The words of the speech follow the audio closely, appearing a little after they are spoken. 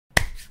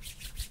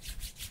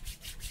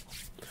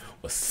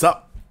What's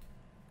up,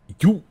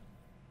 you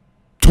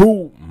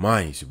two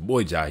minds? Your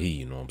boy Jahi,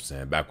 you know what I'm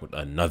saying? Back with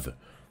another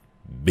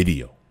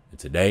video. And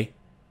today,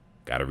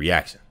 got a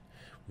reaction.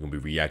 We're going to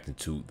be reacting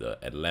to the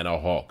Atlanta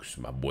Hawks.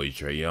 My boy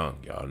Trae Young.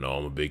 Y'all know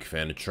I'm a big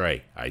fan of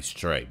Trae. Ice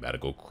Trae. About to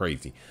go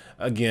crazy.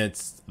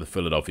 Against the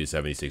Philadelphia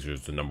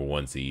 76ers, the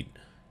 #1 seed.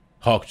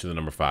 Hawks to the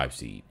 #5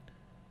 seed.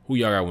 Who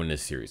y'all got win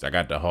this series? I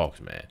got the Hawks,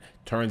 man.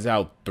 Turns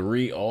out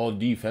 3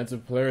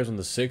 all-defensive players on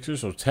the Sixers.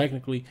 So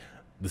technically,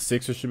 the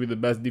Sixers should be the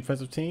best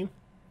defensive team.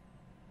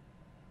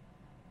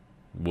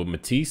 Well,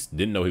 Matisse,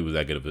 didn't know he was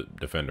that good of a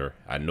defender.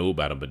 I knew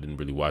about him, but didn't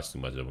really watch too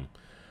much of him.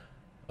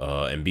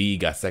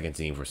 Embiid got second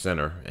team for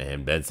center,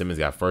 and Ben Simmons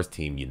got first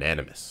team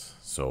unanimous.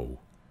 So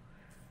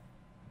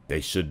they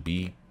should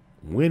be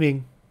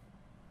winning.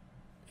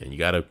 And you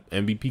got an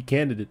MVP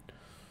candidate.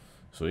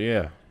 So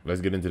yeah,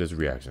 let's get into this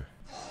reaction.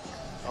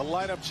 A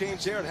lineup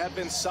change there. It had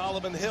been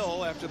Solomon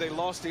Hill after they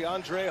lost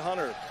DeAndre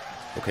Hunter.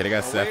 Okay, they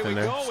got Seth in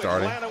there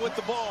starting. Atlanta with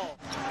the ball.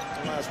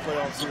 The last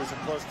playoff series,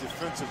 and plus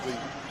defensively,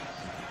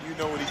 you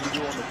know what he can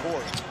do on the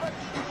court.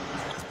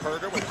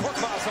 Herder with court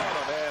pass on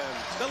him,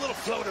 and the little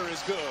floater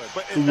is good.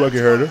 But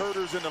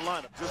Herder's in the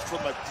lineup. Just from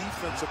a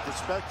defensive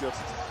perspective,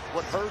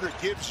 what Herder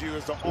gives you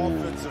is the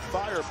offensive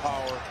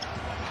firepower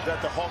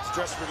that the Hawks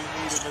desperately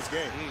need in this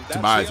game.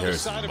 Tobias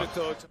Harris is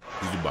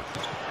he's the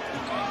bucket.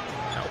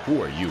 Now,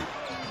 who are you?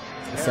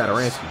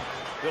 Satoransky.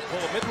 He'll pull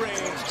a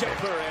mid-range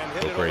jumper and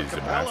hit it crazy, over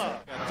Capella.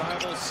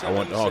 I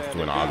want the Hawks to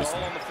win, obviously.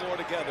 On the floor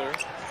together.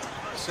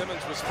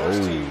 Simmons was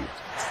first team.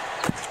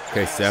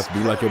 Okay, Seth, do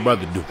like your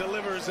brother do.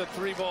 Delivers a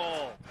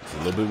 3-ball. It's a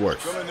little bit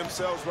worse. Filling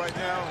themselves right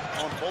now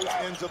on both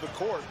ends of the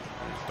court.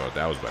 Thought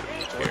that was about to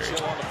be scary.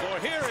 On the floor.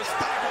 Here is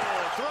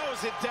Thibault.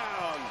 Throws it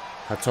down.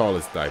 How tall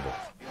is Thibault?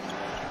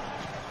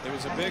 It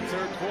was a big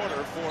third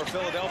quarter for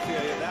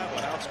Philadelphia in that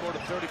one. Outscored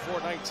at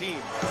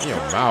 34-19. Your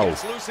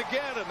mouth. Loose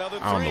again, another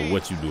I don't know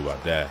what you do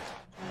about that.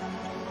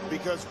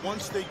 Because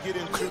once they get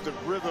into the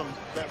rhythm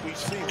that we've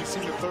seen the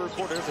third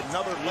quarter, there's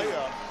another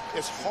layup.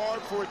 It's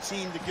hard for a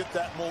team to get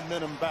that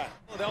momentum back.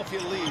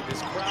 Philadelphia lead.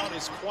 This crowd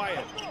is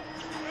quiet.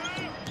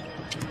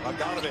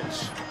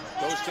 Bogdanovich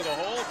goes to the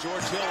hole.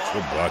 George Hill on.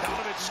 Good bucket.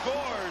 Bogdanovich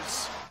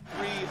scores.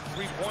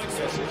 Three-point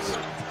misses.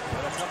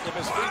 And a couple of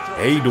missed free throws.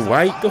 Hey,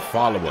 Dwight, good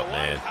follow-up,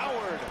 man.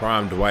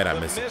 Prime Dwight, I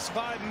miss it. Miss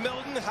by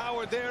Milton.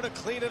 Howard there to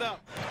clean it up.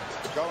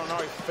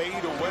 Gallinari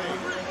fade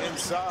away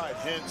inside,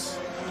 hence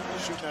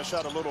shooting that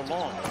shot a little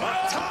long.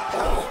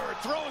 Howard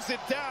throws it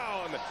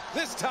down.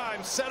 This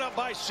time set up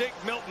by Shake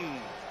Milton.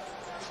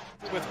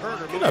 With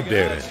Herder moving up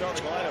there, then.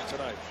 Starting lineup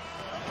tonight.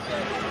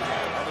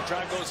 On the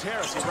drive goes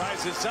Harris. He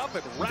rises up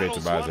and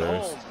rattles one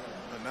home.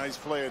 A nice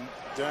play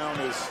down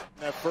is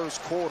that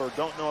first quarter.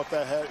 Don't know if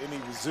that had any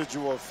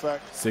residual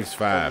effect.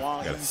 6'5",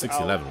 got a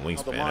 6'11"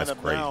 wingspan. That's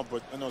crazy. Now,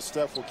 but I know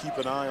Steph will keep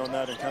an eye on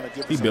that and kind of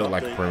give. He built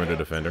like a perimeter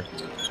defender.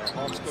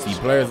 See,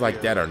 players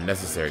like that are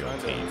necessary on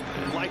teams.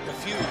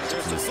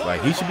 It's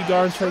like he should be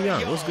guarding Trae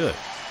Young. What's good?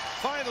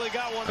 I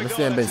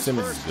understand Ben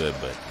Simmons is good,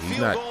 but he's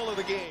not.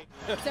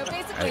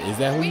 Is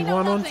that who you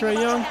want on Trae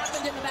Young?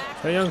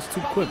 Trae Young's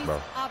too quick, bro.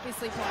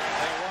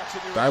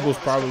 Thibault's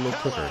probably a little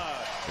quicker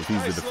if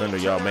he's the defender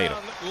y'all made him.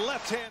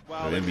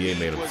 The NBA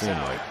made him seem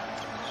like.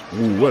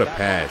 Ooh, what a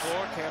pass.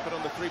 Man,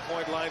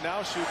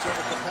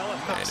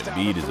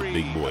 Embiid is a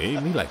big boy.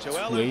 Ain't he like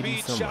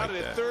 280, something like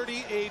that?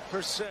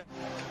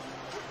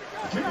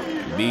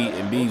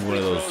 Embiid's one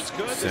of those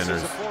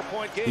centers.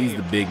 He's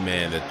the big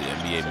man that the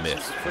NBA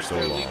missed for so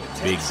long.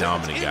 Big,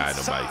 dominant guy,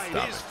 nobody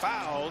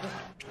stopping.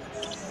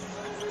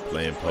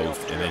 Playing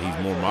post, and then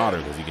he's more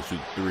modern because he can shoot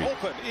 3.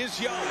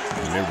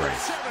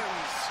 Mid-range.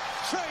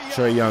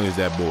 Trae Young is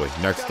that boy.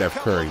 Next Steph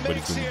Curry, but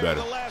he's going to be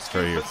better.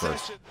 Trae here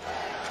first.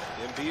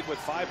 Embiid with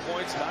 5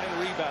 points, 9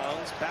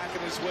 rebounds,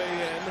 backing his way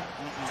in.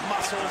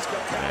 Muscles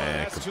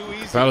man,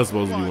 Capella's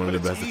supposed to be one of the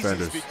best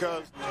defenders.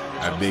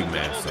 That big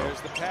man, so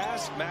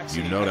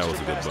you know that was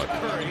a good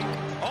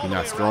bucket. He's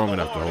not strong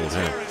enough to hold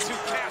him.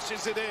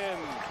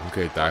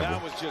 Okay,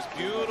 Thibault.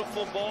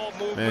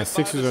 Man,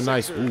 Sixers are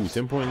nice. Ooh,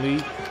 10-point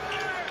lead.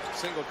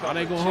 How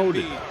they gonna hold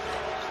it?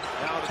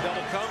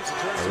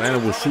 Atlanta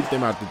will shoot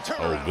them out the.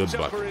 Oh, good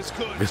bucket.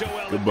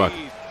 Good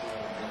bucket.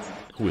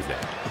 Who is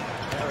that?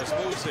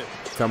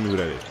 Tell me who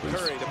that is, please.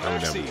 Tell me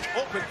that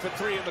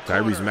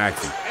one. Tyrese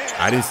Maxey.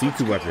 I didn't see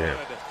too much of him.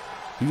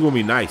 He's gonna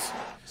be nice.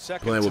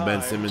 Playing with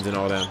Ben Simmons and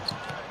all them.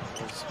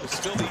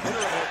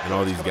 And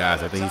all these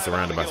guys. I think he's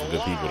surrounded by some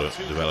good people to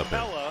develop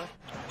him.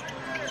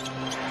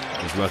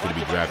 He's lucky to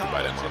be drafted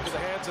by them,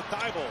 honestly.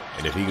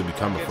 And if he can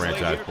become a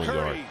franchise point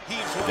guard,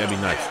 that'd be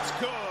nice.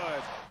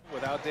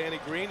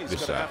 Good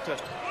shot.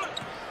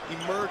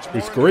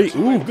 Good screen.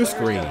 Ooh, good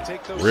screen.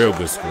 Real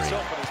good screen.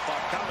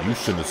 You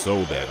shouldn't have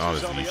sold that,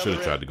 honestly. You should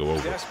have tried to go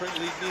over.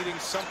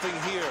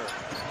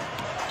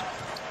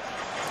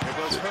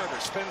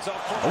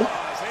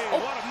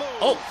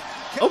 Oh,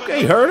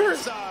 okay, Herder.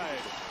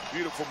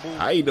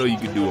 How you know you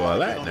can do all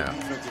that now?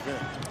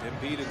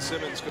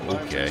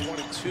 Okay.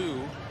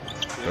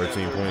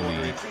 13-point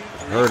lead.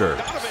 Herder.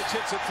 Oh,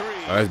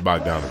 that's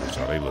Bogdanovich,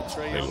 y'all. They look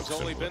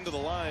only been to the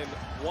line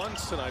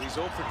once tonight. He's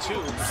 0 for 2.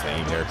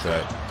 Same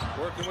haircut.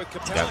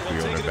 Got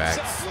 3 on their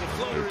backs.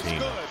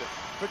 13.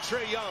 For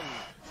TRAE Young.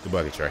 Good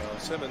bucket, Trey.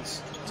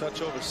 Simmons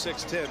touch over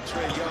 6'10".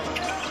 TRAE Young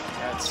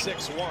at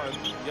 6'1".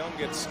 Young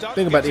gets stuck.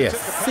 Think about it.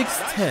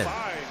 6'10".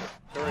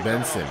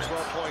 Ben Simmons.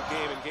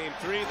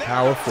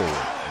 Power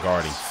forward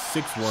guarding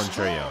 6'1"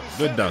 TRAE Young.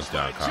 Good dunk,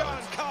 John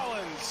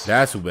Collins.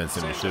 That's who Ben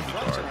Simmons should be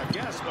guarding.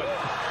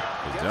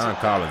 But John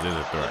Collins is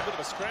a threat.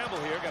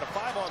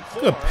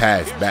 Good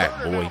pass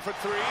back, boy.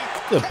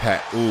 Good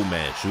pass. Ooh,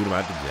 man. Shoot him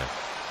out the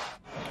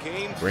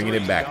gym. Bringing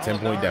it back.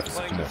 10-point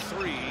deficit. Come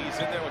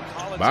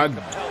on.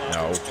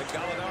 No.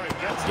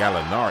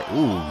 Gallinari.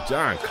 Ooh,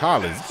 John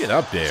Collins. Get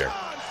up there.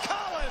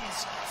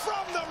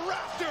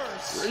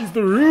 Raise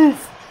the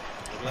roof.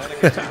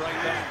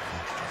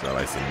 Sound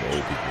like some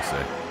old people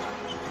say.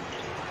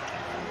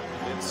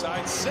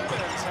 Inside Simmons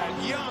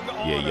had Young.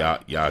 Yeah,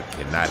 y'all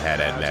cannot have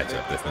that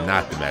matchup. That's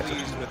not the matchup.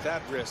 With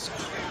that risk.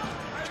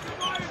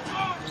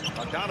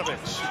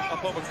 Bogdanovich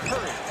up over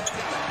Curry.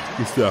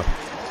 Good stuff.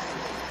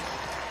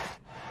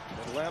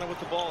 Atlanta with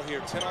the ball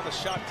here. 10 on the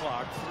shot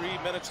clock. 3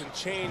 minutes and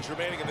change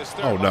remaining in this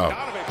third. Oh no.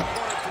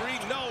 Three,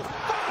 no.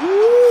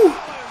 Woo.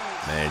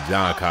 Man,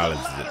 John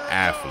Collins is an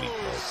athlete,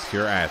 bro.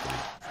 Pure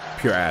athlete.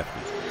 Pure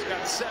athlete. He's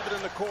got 7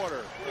 in the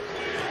quarter.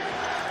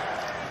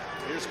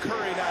 Here's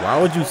Curry now. Why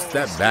would you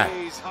step back?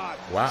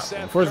 Why?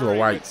 First of all,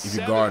 why, if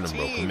you're guarding him,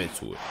 bro, commit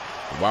to it.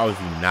 Why would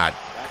you not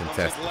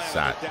contest the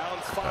shot?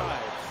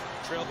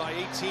 Trailed by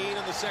 18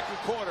 in the second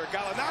quarter.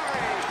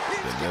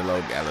 Gallinari.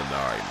 Danilo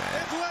Gallinari,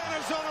 man.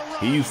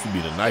 He used to be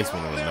the nice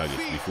one on the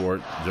Nuggets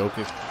before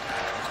Jokic.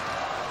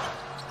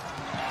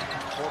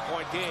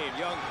 4-point game.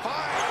 Young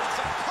finds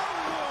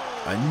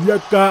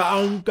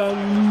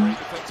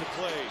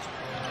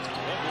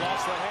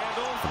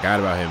Forgot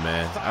about him,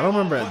 man. I don't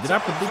remember. Did I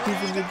predict he was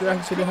going to get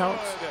drafted to the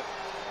Hawks?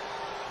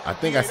 I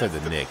think I said the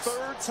Knicks. Or the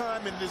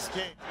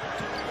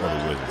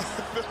Wizards.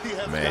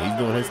 Man, he's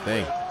doing his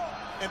thing.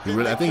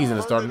 I think he's in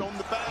the starting. Nah,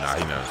 he's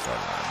not in the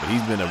starting line. But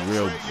he's been a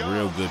real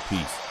good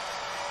piece.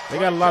 They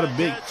got a lot of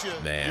big.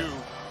 Man.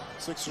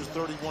 Sixers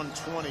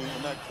 31-20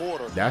 in that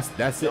quarter. That's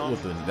it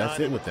with them. That's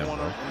it with them,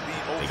 bro.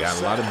 They got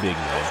a lot of big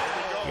men.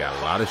 They got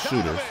a lot of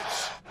shooters.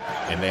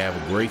 And they have a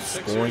great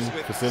scoring,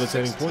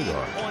 facilitating point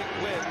guard.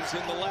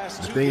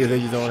 The thing is, they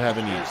just don't have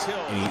any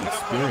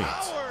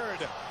experience.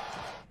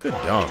 Good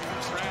dunk.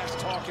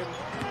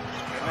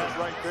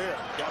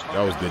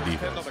 That was good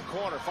defense.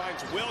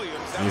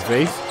 In your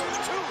face?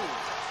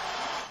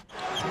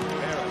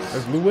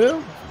 That's Lou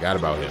Will? Forgot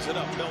about him.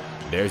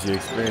 There's your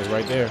experience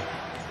right there.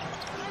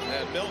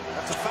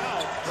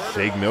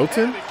 Shake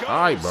Milton?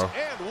 All right, bro.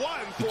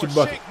 Get your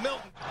bucket.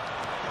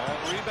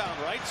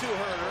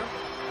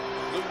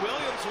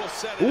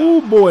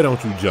 Ooh, boy,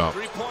 don't you jump.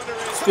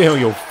 Stay on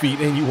your feet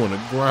and you on the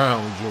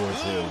ground, George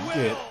Hill.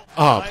 Get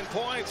up.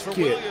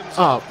 Get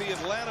up.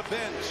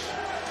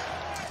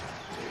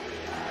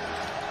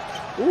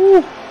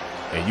 Ooh.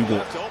 And you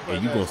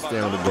gonna stay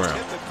on the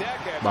ground.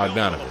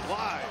 Bogdanovich.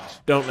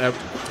 Don't ever.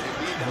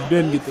 You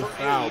didn't get the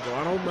foul, bro.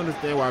 I don't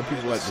understand why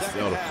people like to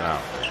sell the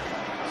foul.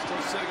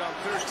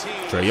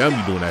 TRAE Young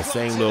be doing that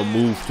same little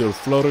move to the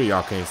floater.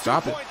 Y'all can't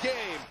stop it.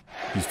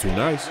 He's too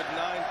nice.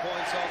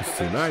 He's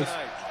too nice.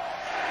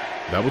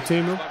 Double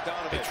team him.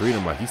 They treat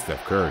him like he's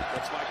Steph Curry.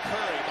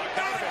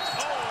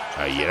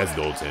 Yeah, that's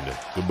goaltender.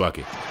 Good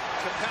bucket.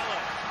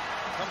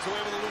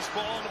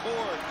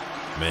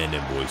 Man,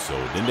 them boys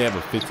sold. Didn't they have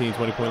a 15,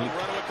 20-point lead?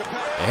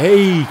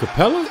 Hey,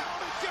 Capella?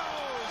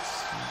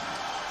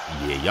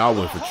 Yeah, y'all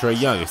went for TRAE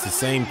Young. It's the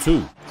same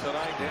two.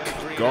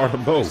 Guard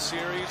them both.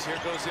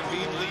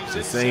 It's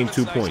the same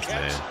 2 points,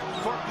 man.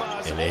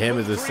 And to him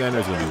as a center,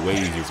 it's going to be way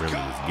easier for him to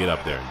just get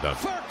up there and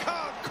dunk it.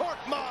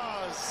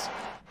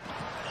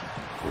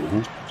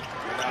 Ooh.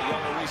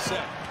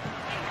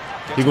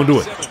 He going to do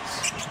it.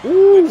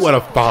 Ooh, what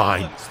a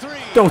find.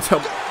 Don't tell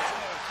me.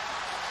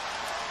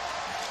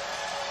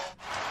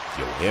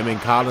 Yo, him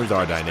and Collins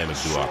are a dynamic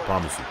duo, I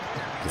promise you.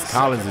 Because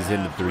Collins is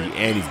hitting the 3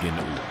 and he's getting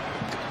the ooh.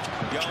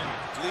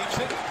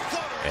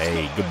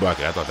 Hey, good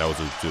bucket. I thought that was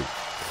a too.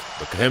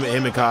 But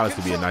him and Collins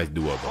could be a nice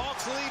duo, bro.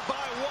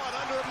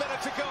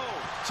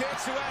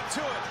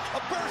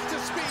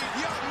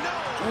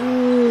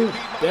 Ooh,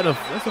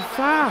 that's a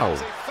foul.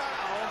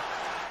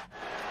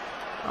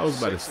 I was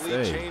about to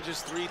say.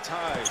 Changes 3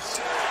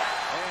 times.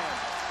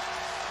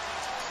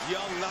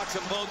 Young knocks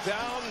them both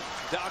down.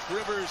 Doc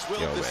Rivers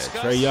will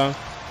discuss. TRAE Young.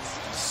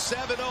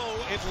 7-0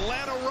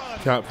 Atlanta run.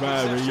 Top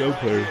 5 in your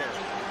player.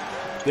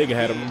 They could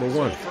have him number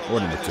 1 or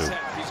number 2. He's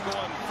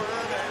going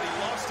firm and he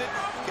lost it.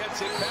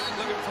 Gets it back,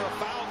 looking for a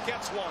foul,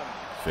 gets one.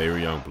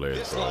 Favorite young players,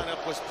 This bro.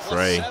 lineup was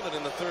TRAE, +7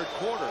 in the third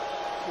quarter.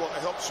 Well,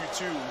 it helps you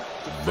too.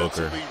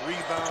 Booker,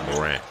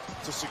 Morant.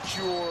 To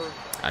secure.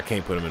 I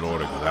can't put them in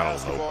order because I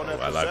don't know, bro.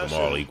 I like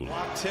them all equally.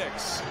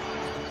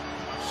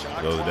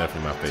 Those are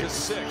definitely my favorites.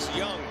 6.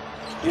 Young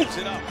gives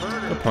it up.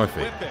 The pump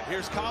fake.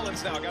 Here's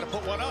Collins now. Got to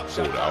put one up.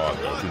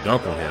 Don't you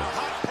dunk on him.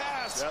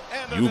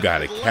 pass. Yep. You got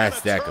to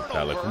catch that,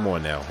 Capella. Come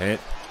on now, Hant.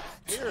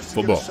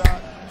 Football.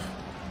 Shot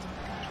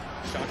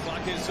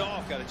clock is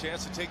off. Got a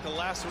chance to take the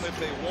last one if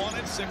they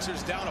wanted.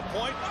 Sixers down a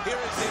point. Here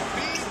is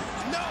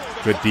Embiid.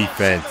 No. Good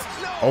defense.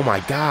 Oh, my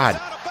God.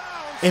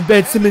 And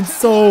Ben Simmons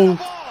sold.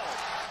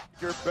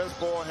 Your best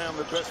ball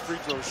handler, best free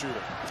throw shooter.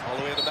 All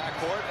the way to the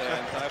backcourt,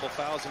 and Thibault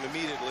fouls him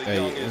immediately.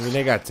 Hey, I mean,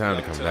 they got time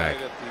to come back.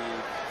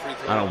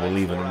 I don't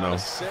believe in them, though.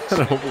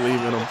 I don't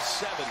believe in them.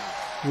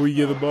 Who you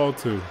give the ball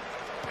to?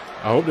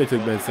 I hope they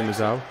took Ben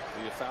Simmons out.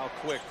 Be a foul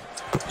quick.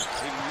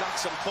 He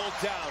knocks them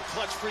both down.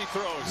 Clutch free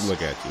throws.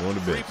 Look at you on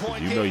the bench.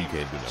 You know you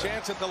can't do that.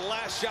 Chance at the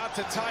last shot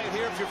to tie it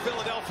here if you're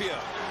Philadelphia.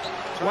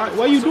 Why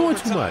are you doing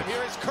too much?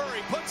 Here is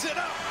Curry. Puts it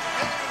up.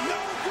 And no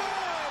good.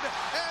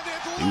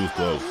 And He was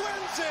close.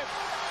 wins it.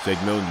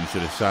 Shake Milton, you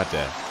should have shot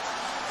that.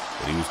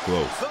 But he was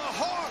close. The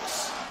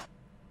Hawks.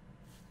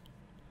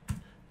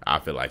 I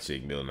feel like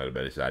Shake Milton had a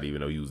better shot, even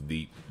though he was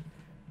deep.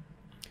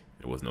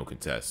 There was no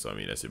contest, so I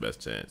mean, that's your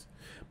best chance.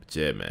 But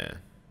yeah, man,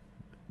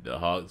 the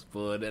Hawks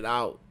pulled it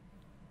out.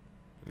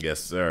 Yes,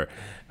 sir.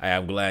 I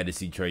am glad to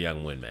see Trae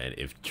Young win, man.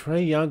 If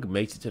Trae Young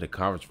makes it to the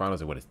conference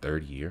finals in his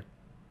third year,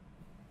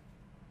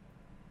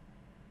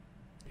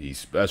 he's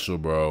special,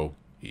 bro.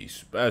 He's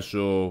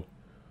special.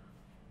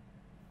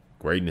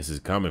 Greatness is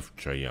coming from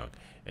Trae Young.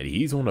 And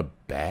he's on a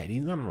bad,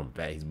 he's not on a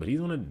bad, but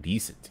he's on a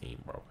decent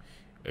team, bro.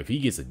 If he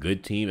gets a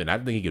good team, and I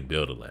think he could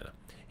build Atlanta.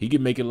 He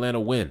could make Atlanta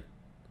win.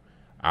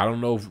 I don't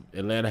know if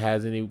Atlanta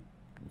has any.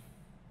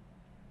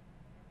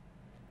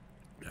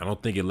 I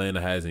don't think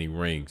Atlanta has any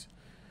rings.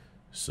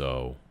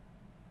 So,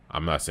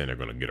 I'm not saying they're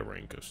going to get a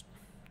ring because,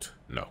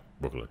 no,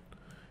 Brooklyn,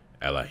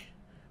 LA.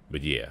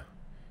 But yeah,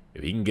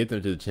 if he can get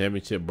them to the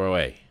championship,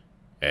 bro,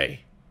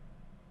 hey,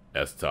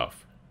 that's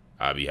tough.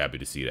 I'll be happy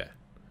to see that.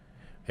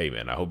 Hey,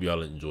 man, I hope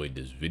y'all enjoyed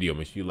this video.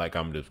 Make sure you like,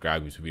 comment,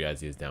 subscribe. Give me some video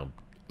ideas down.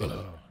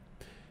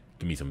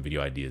 Give me some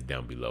video ideas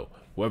down below.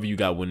 Whoever you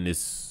got winning this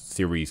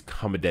series,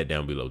 comment that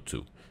down below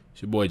too.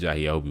 It's your boy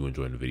Jahi. I hope you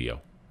enjoyed the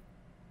video.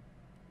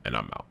 And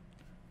I'm out.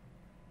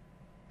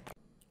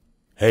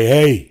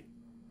 Hey.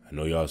 I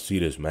know y'all see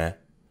this, man.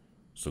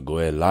 So go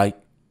ahead, like.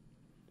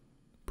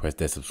 Press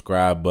that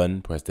subscribe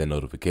button. Press that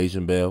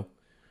notification bell.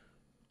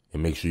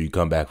 And make sure you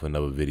come back for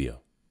another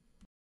video.